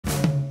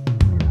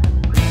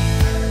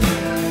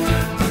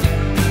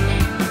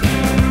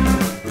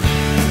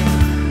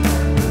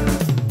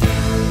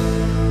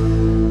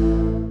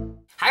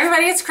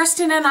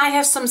Kristin and I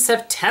have some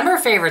September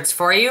favorites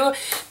for you.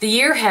 The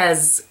year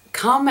has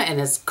come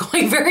and is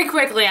going very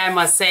quickly, I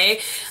must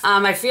say.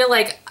 I feel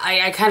like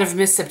I kind of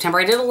missed September.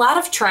 I did a lot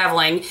of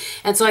traveling,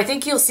 and so I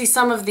think you'll see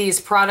some of these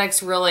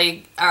products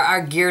really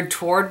are geared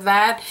toward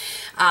that.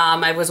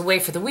 I was away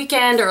for the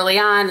weekend early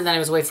on, and then I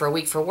was away for a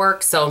week for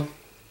work, so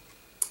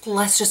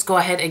let's just go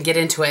ahead and get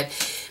into it.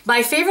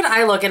 My favorite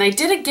eye look, and I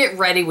did a get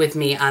ready with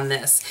me on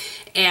this,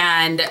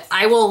 and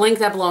I will link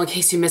that below in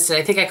case you missed it.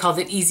 I think I called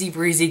it Easy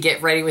Breezy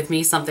Get Ready With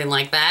Me, something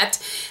like that.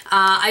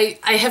 I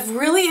have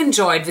really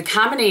enjoyed the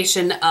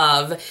combination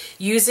of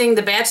using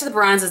the Bad to the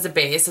Bronze as a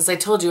base. As I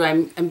told you,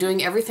 I'm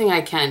doing everything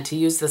I can to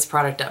use this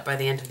product up by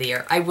the end of the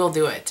year. I will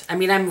do it. I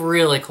mean, I'm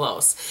really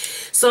close.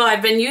 So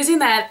I've been using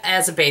that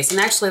as a base, and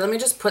actually let me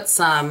just put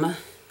some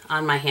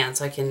on my hand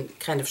so I can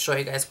kind of show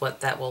you guys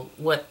what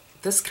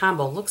this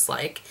combo looks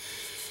like.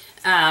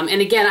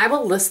 And again, I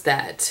will list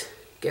that.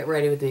 Get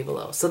ready with me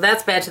below. So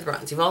that's Bad to the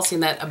Bronze. You've all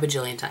seen that a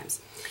bajillion times.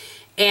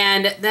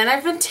 And then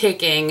I've been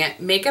taking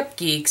Makeup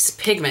Geek's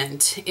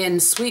pigment in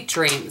Sweet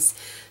Dreams.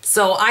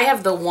 So I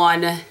have the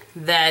one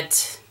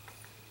that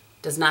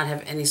does not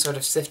have any sort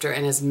of sifter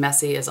and is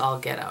messy as all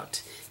get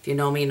out. If you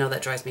know me, you know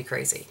that drives me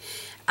crazy.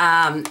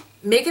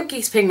 Makeup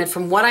Geek's pigment,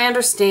 from what I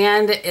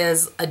understand,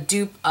 is a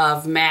dupe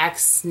of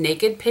MAC's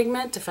Naked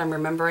pigment, if I'm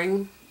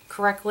remembering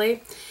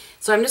correctly.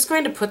 So I'm just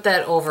going to put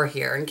that over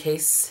here in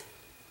case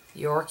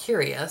you're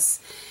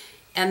curious.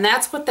 And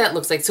that's what that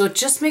looks like. So it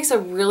just makes a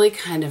really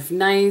kind of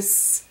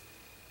nice,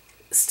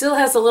 still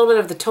has a little bit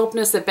of the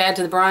taupeness that Bad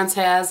to the Bronze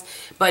has,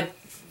 but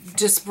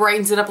just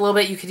brightens it up a little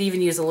bit. You could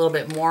even use a little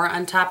bit more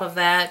on top of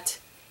that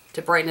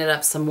to brighten it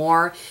up some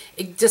more.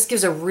 It just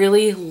gives a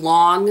really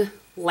long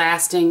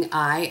lasting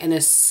eye and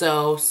is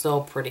so, so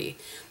pretty.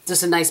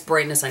 Just a nice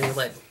brightness on your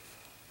lid.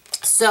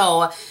 So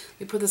let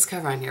me put this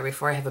cover on here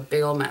before I have a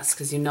big old mess,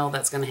 because you know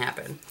that's going to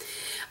happen.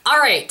 All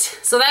right,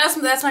 so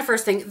that's my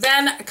first thing.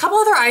 Then a couple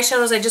other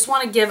eyeshadows I just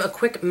want to give a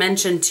quick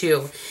mention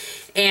to.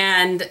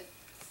 And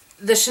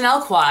the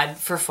Chanel Quad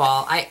for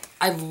fall,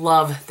 I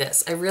love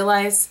this. I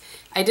realize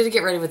I did a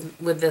get ready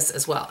with this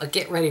as well. A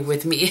get ready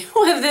with me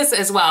with this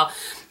as well.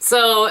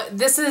 So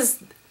this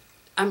is,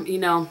 you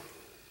know,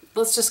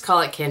 let's just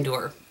call it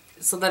Candor,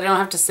 so that I don't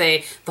have to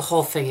say the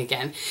whole thing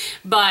again.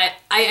 But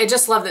I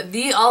just love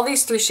that all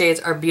these three shades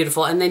are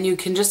beautiful, and then you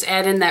can just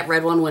add in that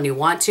red one when you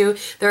want to.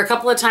 There are a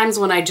couple of times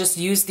when I just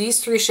used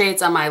these three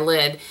shades on my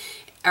lid,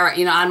 or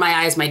you know, on my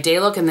eyes, my day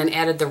look, and then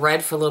added the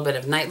red for a little bit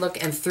of night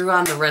look, and threw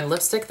on the red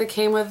lipstick that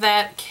came with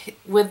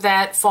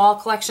that fall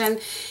collection.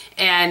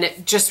 And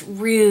just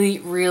really,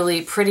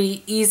 really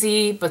pretty,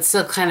 easy, but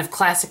still kind of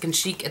classic and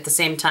chic at the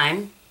same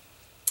time.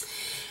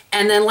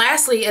 And then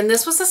lastly, and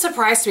this was a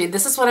surprise to me,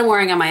 this is what I'm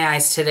wearing on my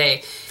eyes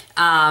today,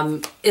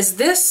 is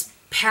this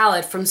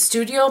palette from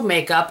Studio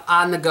Makeup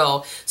On The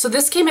Go. So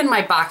this came in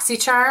my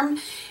BoxyCharm,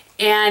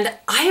 and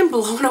I am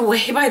blown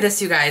away by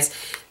this, you guys.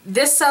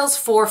 This sells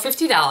for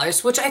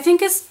 $50, which I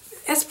think is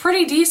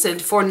pretty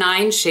decent for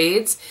 9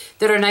 shades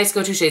that are nice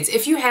go-to shades.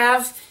 If you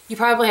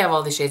probably have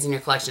all these shades in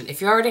your collection.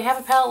 If you already have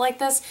a palette like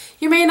this,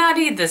 you may not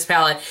need this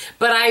palette.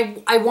 But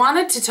I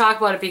wanted to talk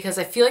about it because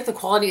I feel like the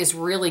quality is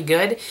really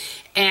good,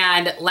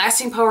 and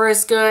lasting power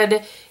is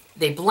good.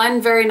 They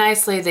blend very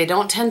nicely. They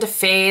don't tend to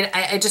fade.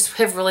 I just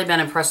have really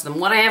been impressed with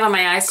them. What I have on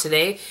my eyes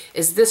today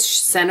is this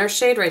center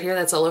shade right here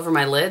that's all over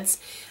my lids.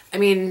 I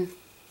mean,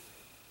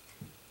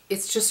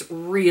 it's just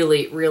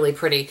really, really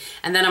pretty.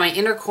 And then on my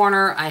inner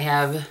corner, I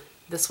have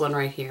this one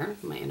right here,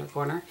 my inner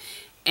corner.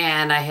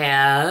 And I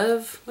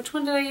have, which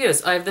one did I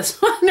use? I have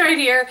this one right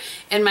here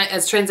in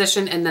as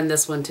transition, and then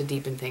this one to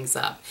deepen things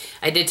up.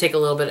 I did take a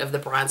little bit of the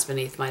bronze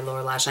beneath my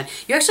lower lash line.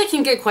 You actually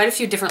can get quite a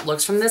few different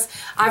looks from this.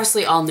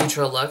 Obviously all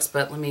neutral looks,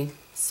 but let me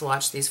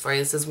swatch these for you.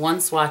 This is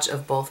one swatch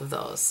of both of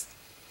those.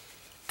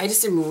 I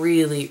just am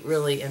really,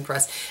 really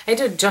impressed. I had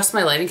to adjust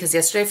my lighting because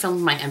yesterday I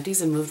filmed my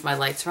empties and moved my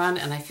lights around,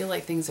 and I feel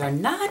like things are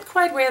not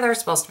quite where they're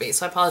supposed to be.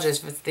 So I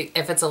apologize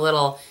if it's a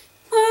little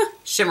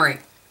shimmery.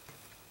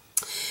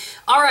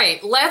 All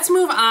right, let's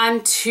move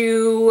on to,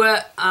 you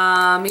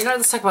know,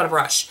 let's talk about a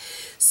brush.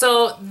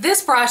 So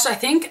this brush, I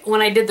think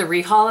when I did the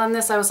rehaul on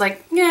this, I was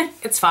like, yeah,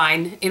 it's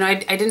fine. You know, I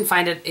didn't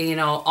find it, you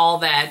know, all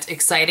that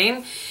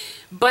exciting,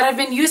 but I've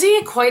been using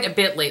it quite a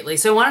bit lately.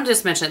 So I wanted to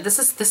just mention it. This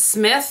is the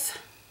Smith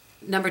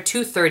number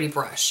 230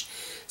 brush.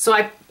 So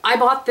I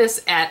bought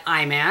this at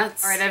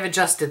IMATS. All right, I've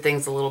adjusted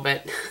things a little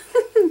bit.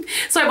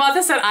 So I bought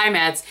this at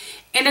IMATS,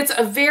 and it's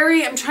a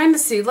very, I'm trying to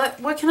see,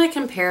 what can I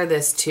compare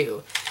this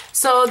to?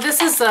 So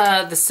this is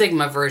the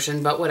Sigma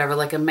version, but whatever,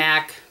 like a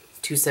MAC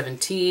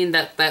 217,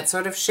 that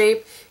sort of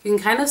shape. You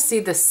can kind of see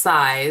the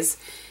size,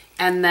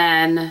 and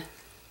then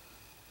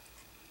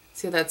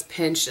See, that's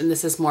pinched and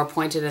this is more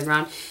pointed and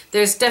round.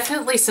 There's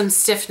definitely some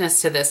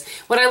stiffness to this.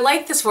 What I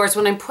like this for is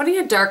when I'm putting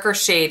a darker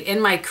shade in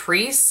my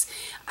crease,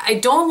 I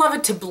don't love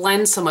it to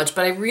blend so much,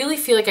 but I really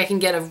feel like I can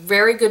get a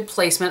very good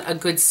placement, a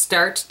good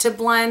start to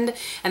blend,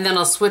 and then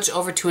I'll switch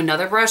over to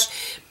another brush.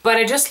 But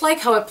I just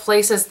like how it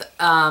places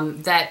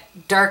that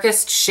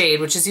darkest shade,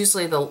 which is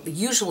usually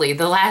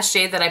the last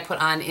shade that I put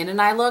on in an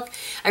eye look.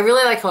 I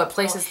really like how it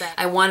places that.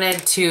 I wanted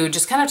to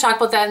just kind of talk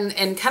about that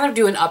and kind of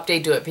do an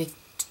update to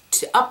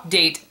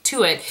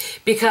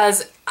it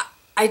because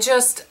I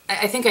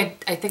think I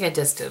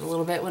dissed it a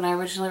little bit when I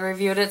originally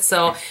reviewed it,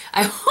 so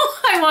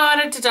I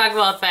wanted to talk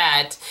about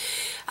that.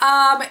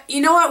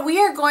 You know what? We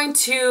are going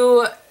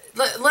to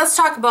let's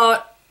talk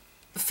about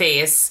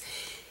face.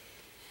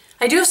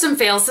 I do have some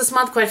fails this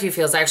month, quite a few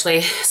fails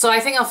actually. So I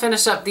think I'll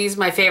finish up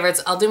my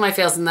favorites. I'll do my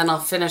fails and then I'll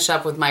finish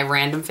up with my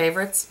random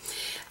favorites.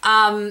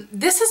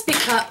 This has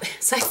become,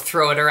 so I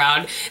throw it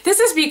around. This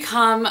has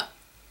become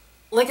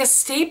like a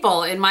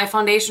staple in my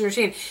foundation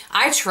routine.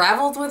 I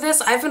traveled with this.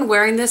 I've been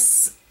wearing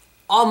this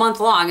all month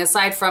long,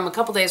 aside from a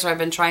couple days where I've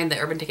been trying the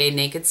Urban Decay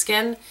Naked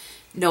Skin.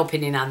 No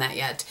opinion on that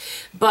yet.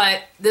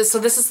 But this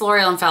is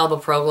L'Oreal Infallible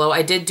Pro Glow.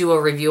 I did do a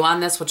review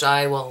on this, which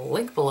I will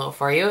link below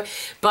for you.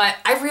 But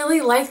I really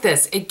like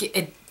this.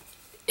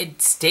 It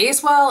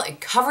stays well,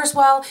 it covers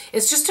well.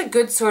 It's just a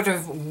good sort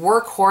of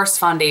workhorse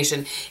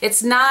foundation.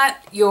 It's not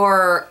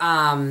your,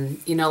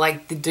 you know,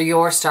 like the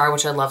Dior Star,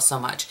 which I love so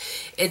much.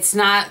 It's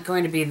not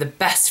going to be the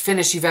best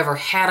finish you've ever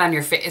had on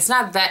your face. It's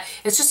not that.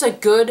 It's just a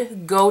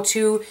good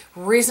go-to,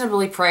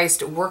 reasonably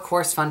priced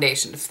workhorse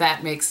foundation, if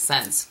that makes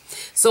sense.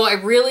 So I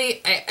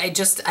really,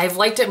 I've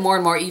liked it more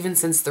and more even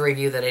since the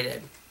review that I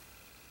did.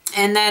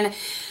 And then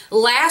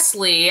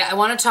lastly, I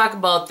want to talk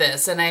about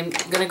this, and I'm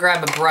going to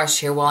grab a brush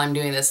here while I'm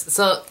doing this.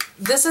 So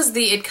this is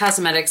the IT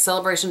Cosmetics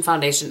Celebration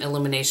Foundation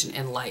Illumination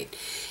in Light.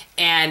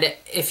 And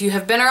if you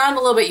have been around a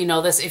little bit, you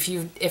know this. If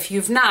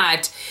you've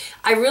not,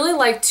 I really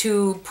like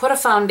to put a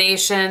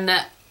foundation,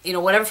 you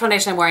know, whatever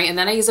foundation I'm wearing, and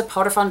then I use a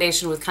powder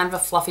foundation with kind of a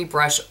fluffy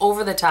brush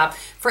over the top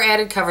for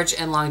added coverage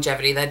and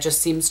longevity. That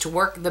just seems to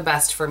work the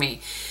best for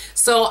me.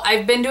 So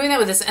I've been doing that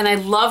with this, and I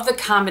love the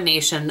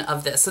combination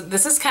of this. So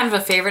this is kind of a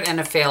favorite and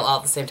a fail all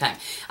at the same time.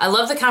 I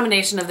love the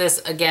combination of this,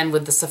 again,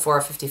 with the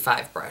Sephora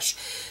 55 brush.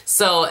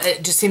 So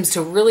it just seems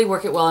to really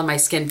work it well on my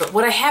skin. But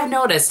what I have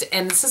noticed,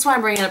 and this is why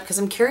I'm bringing it up, because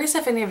I'm curious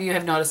if any of you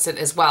have noticed it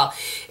as well,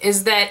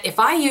 is that if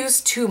I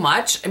use too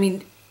much, I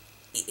mean,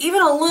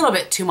 even a little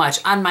bit too much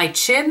on my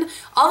chin,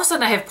 all of a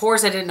sudden I have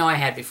pores I didn't know I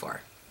had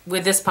before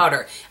with this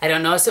powder. I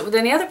don't notice it with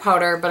any other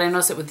powder, but I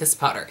notice it with this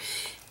powder.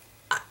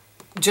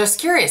 Just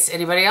curious,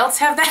 anybody else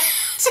have that?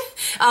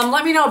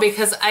 Let me know,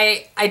 because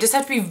I just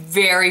have to be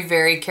very,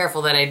 very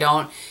careful that I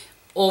don't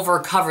over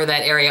cover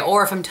that area.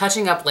 Or if I'm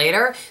touching up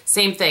later,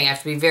 same thing. I have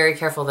to be very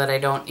careful that I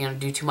don't, you know,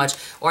 do too much.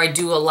 Or I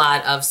do a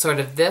lot of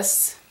sort of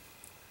this,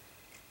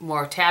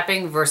 more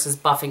tapping versus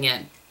buffing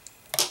in.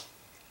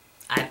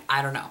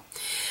 I don't know.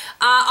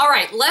 All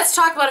right, let's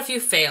talk about a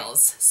few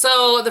fails.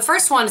 So the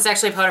first one is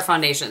actually a powder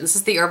foundation. This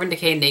is the Urban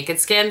Decay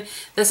Naked Skin.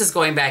 This is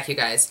going back, you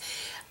guys.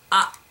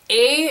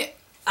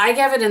 I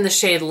gave it in the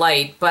shade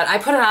Light, but I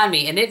put it on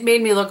me and it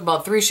made me look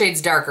about 3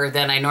 shades darker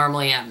than I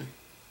normally am.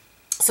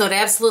 So it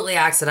absolutely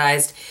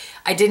oxidized.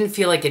 I didn't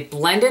feel like it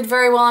blended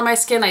very well on my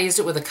skin. I used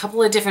it with a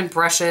couple of different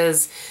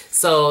brushes.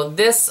 So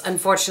this,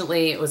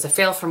 unfortunately, was a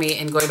fail for me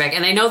in going back.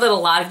 And I know that a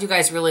lot of you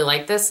guys really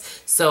like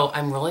this, so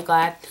I'm really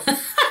glad.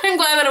 I'm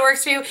glad that it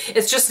works for you.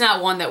 It's just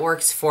not one that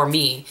works for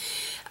me.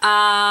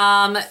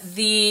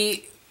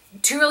 The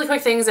two really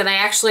quick things, and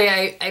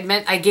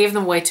I gave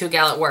them away to a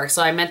gal at work,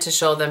 so I meant to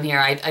show them here.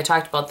 I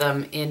talked about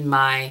them in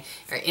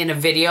a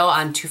video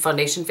on 2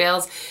 foundation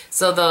fails.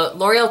 So the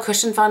L'Oreal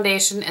Cushion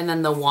Foundation and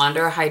then the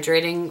Wander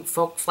Hydrating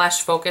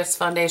Flash Focus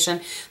Foundation,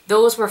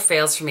 those were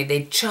fails for me.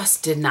 They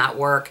just did not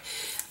work.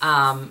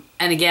 And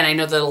again, I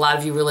know that a lot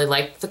of you really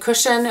liked the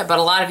Cushion, but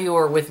a lot of you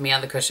were with me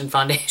on the Cushion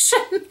Foundation.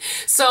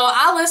 So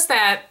I'll list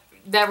that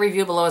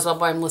review below as well.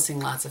 Boy, I'm listing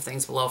lots of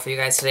things below for you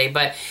guys today,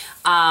 but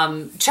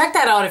check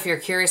that out if you're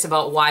curious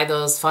about why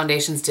those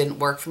foundations didn't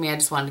work for me. I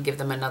just wanted to give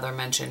them another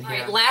mention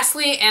here. Right,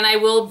 lastly, and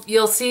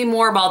you'll see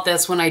more about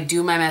this when I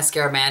do my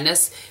Mascara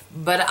Madness,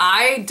 but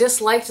I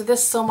disliked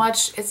this so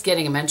much, it's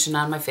getting a mention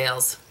on my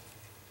fails.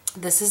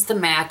 This is the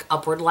MAC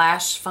Upward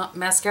Lash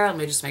Mascara. Let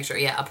me just make sure.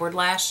 Yeah, Upward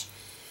Lash.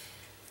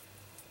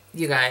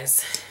 You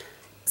guys.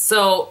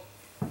 So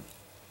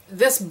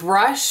this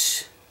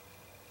brush,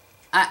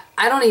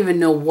 I don't even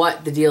know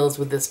what the deal is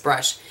with this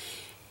brush.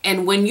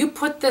 And when you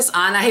put this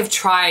on, I have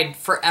tried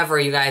forever,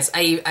 you guys.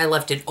 I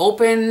left it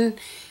open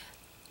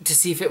to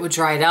see if it would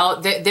dry it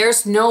out.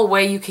 There's no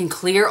way you can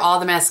clear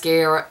all the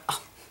mascara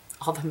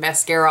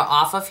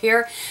off of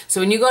here. So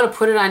when you go to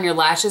put it on your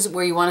lashes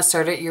where you want to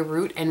start at your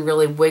root and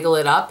really wiggle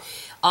it up,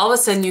 all of a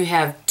sudden you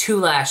have 2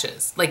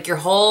 lashes. Like your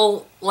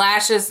whole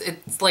lashes,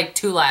 it's like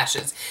 2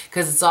 lashes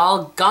because it's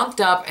all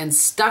gunked up and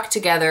stuck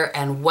together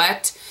and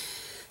wet.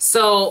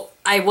 So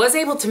I was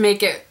able to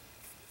make it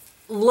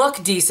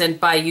look decent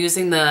by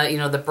using the, you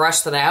know, the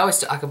brush that I always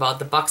talk about,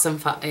 the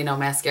Buxom, you know,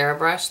 mascara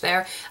brush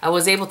there. I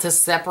was able to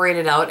separate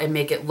it out and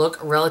make it look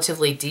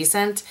relatively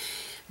decent,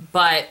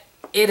 but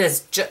it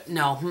is just,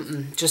 no,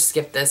 just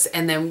skip this.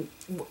 And then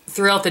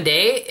throughout the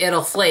day,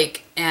 it'll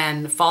flake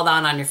and fall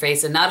down on your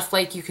face, and not a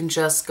flake you can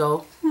just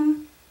go,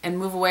 and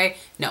move away.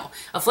 No,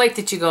 a flake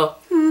that you go,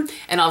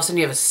 and all of a sudden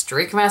you have a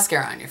streak of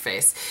mascara on your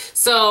face.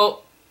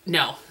 So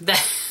no,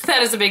 that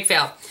is a big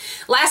fail.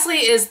 Lastly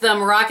is the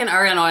Moroccan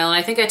Argan Oil, and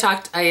I think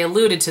I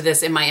alluded to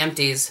this in my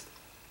empties.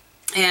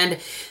 And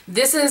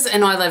this is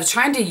an oil I was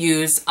trying to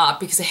use up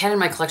because I had it in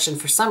my collection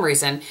for some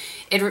reason.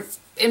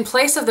 In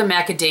place of the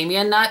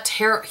macadamia nut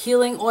hair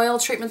healing oil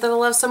treatment that I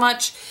love so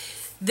much,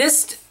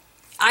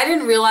 I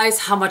didn't realize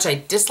how much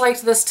I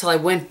disliked this till I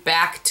went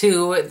back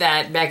to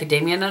that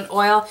macadamia nut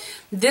oil.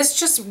 This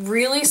just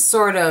really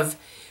sort of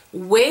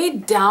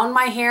weighed down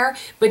my hair,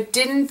 but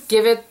didn't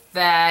give it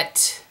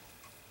that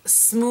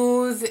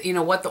smooth, you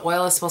know, what the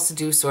oil is supposed to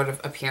do sort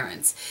of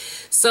appearance.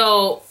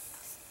 So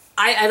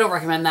I don't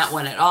recommend that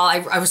one at all.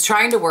 I was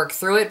trying to work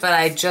through it,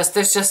 but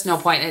there's just no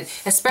point.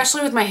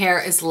 Especially with my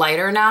hair is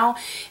lighter now,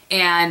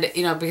 and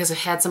you know, because I've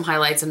had some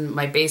highlights and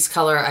my base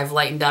color I've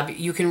lightened up,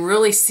 you can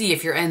really see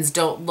if your ends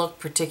don't look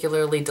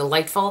particularly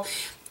delightful,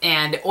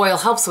 and oil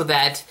helps with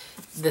that.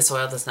 This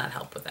oil does not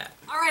help with that.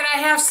 All right, I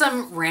have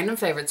some random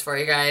favorites for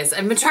you guys.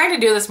 I've been trying to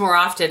do this more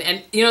often,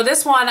 and you know,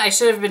 this one I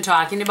should have been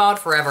talking about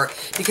forever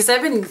because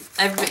I've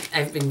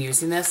been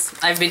using this.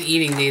 I've been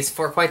eating these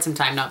for quite some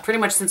time now, pretty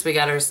much since we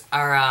got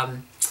our I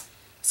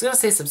was gonna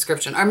say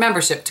subscription, our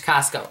membership to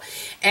Costco.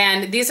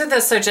 And these are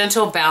the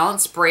Sargento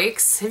Balance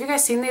Breaks. Have you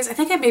guys seen these? I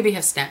think I maybe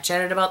have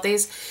Snapchatted about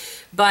these,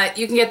 but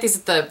you can get these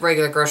at the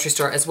regular grocery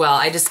store as well.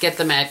 I just get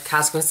them at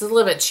Costco. It's a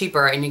little bit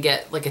cheaper, and you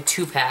get like a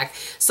 2-pack.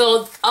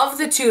 So of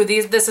the two,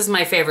 this is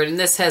my favorite, and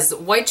this has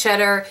white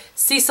cheddar,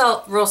 sea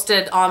salt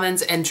roasted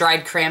almonds, and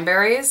dried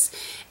cranberries.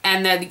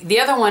 And then the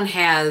other one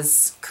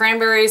has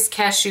cranberries,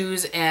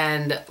 cashews,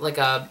 and like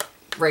a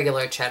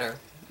regular cheddar.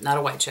 Not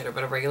a white cheddar,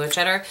 but a regular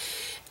cheddar.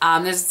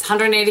 There's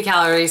 180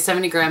 calories,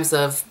 70 grams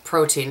of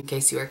protein, in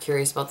case you are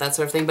curious about that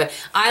sort of thing. But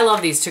I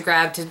love these to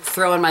grab to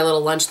throw in my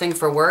little lunch thing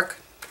for work.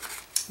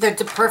 They're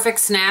the perfect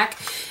snack,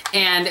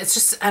 and it's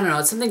just, I don't know,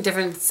 it's something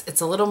different. It's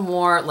a little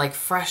more like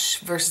fresh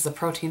versus a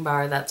protein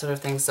bar, that sort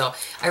of thing. So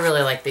I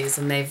really like these,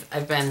 and it's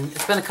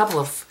been a couple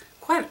of,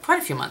 quite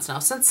a few months now,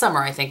 since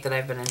summer I think, that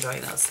I've been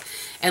enjoying those.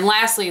 And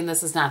lastly, and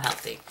this is not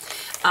healthy,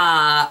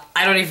 I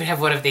don't even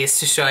have one of these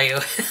to show you.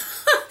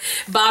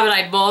 Bob and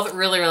I both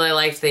really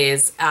liked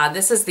these.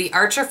 This is the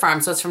Archer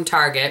Farm, so it's from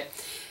Target.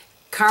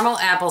 Caramel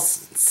apple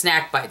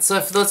snack bites. So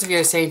if those of you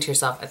are saying to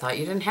yourself, I thought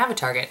you didn't have a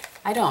Target.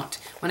 I don't.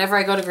 Whenever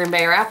I go to Green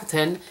Bay or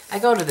Appleton, I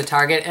go to the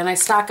Target and I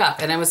stock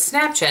up. And I was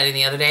Snapchatting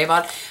the other day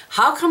about,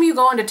 how come you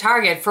go into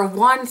Target for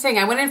one thing?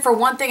 I went in for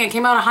one thing and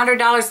came out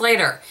 $100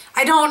 later.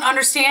 I don't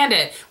understand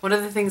it. One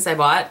of the things I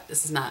bought,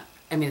 this is not,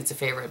 I mean, it's a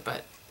favorite,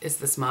 but is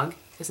this mug?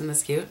 Isn't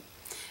this cute?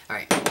 All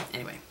right,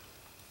 anyway.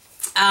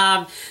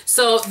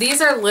 So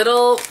these are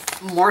little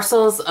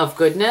morsels of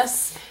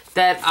goodness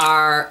that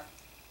are,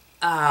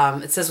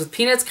 it says with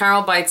peanuts,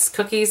 caramel bites,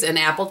 cookies, and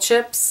apple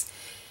chips.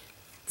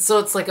 So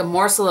it's like a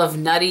morsel of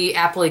nutty,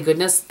 appley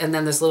goodness, and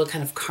then there's a little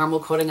kind of caramel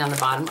coating on the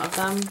bottom of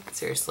them.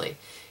 Seriously,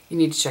 you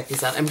need to check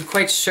these out. I'm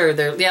quite sure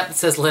they're, yep, it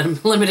says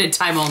limited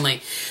time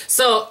only.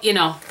 So, you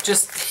know,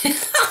 just,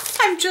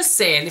 I'm just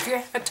saying, if you're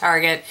at a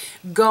Target,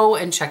 go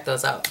and check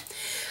those out.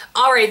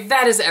 All right,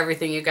 that is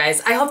everything, you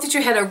guys. I hope that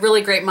you had a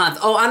really great month.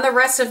 Oh, on the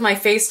rest of my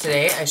face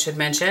today, I should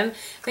mention,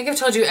 I think I've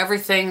told you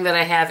everything that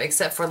I have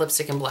except for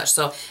lipstick and blush.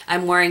 So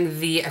I'm wearing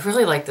I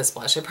really like this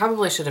blush. I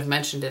probably should have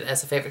mentioned it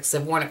as a favorite because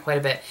I've worn it quite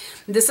a bit.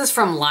 This is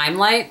from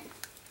Limelight,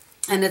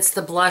 and it's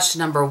the blush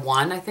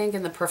 #1, I think,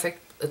 in the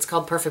it's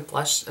called Perfect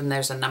Blush, and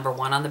there's a #1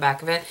 on the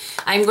back of it.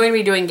 I'm going to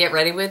be doing Get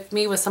Ready With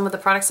Me with some of the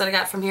products that I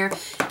got from here,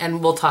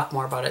 and we'll talk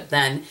more about it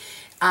then.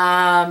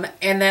 And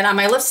then on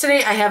my lips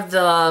today, I have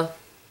the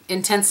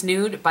Intense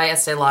Nude by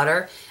Estee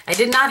Lauder. I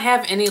did not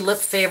have any lip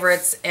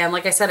favorites, and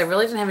like I said, I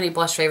really didn't have any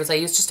blush favorites. I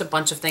used just a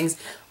bunch of things,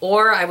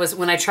 or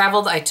when I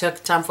traveled, I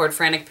took Tom Ford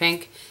Frantic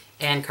Pink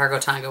and Cargo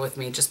Tonga with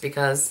me just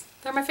because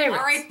they're my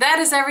favorites. All right, that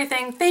is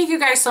everything. Thank you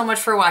guys so much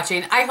for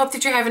watching. I hope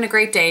that you're having a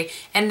great day,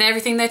 and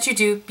everything that you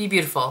do, be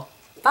beautiful.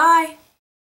 Bye.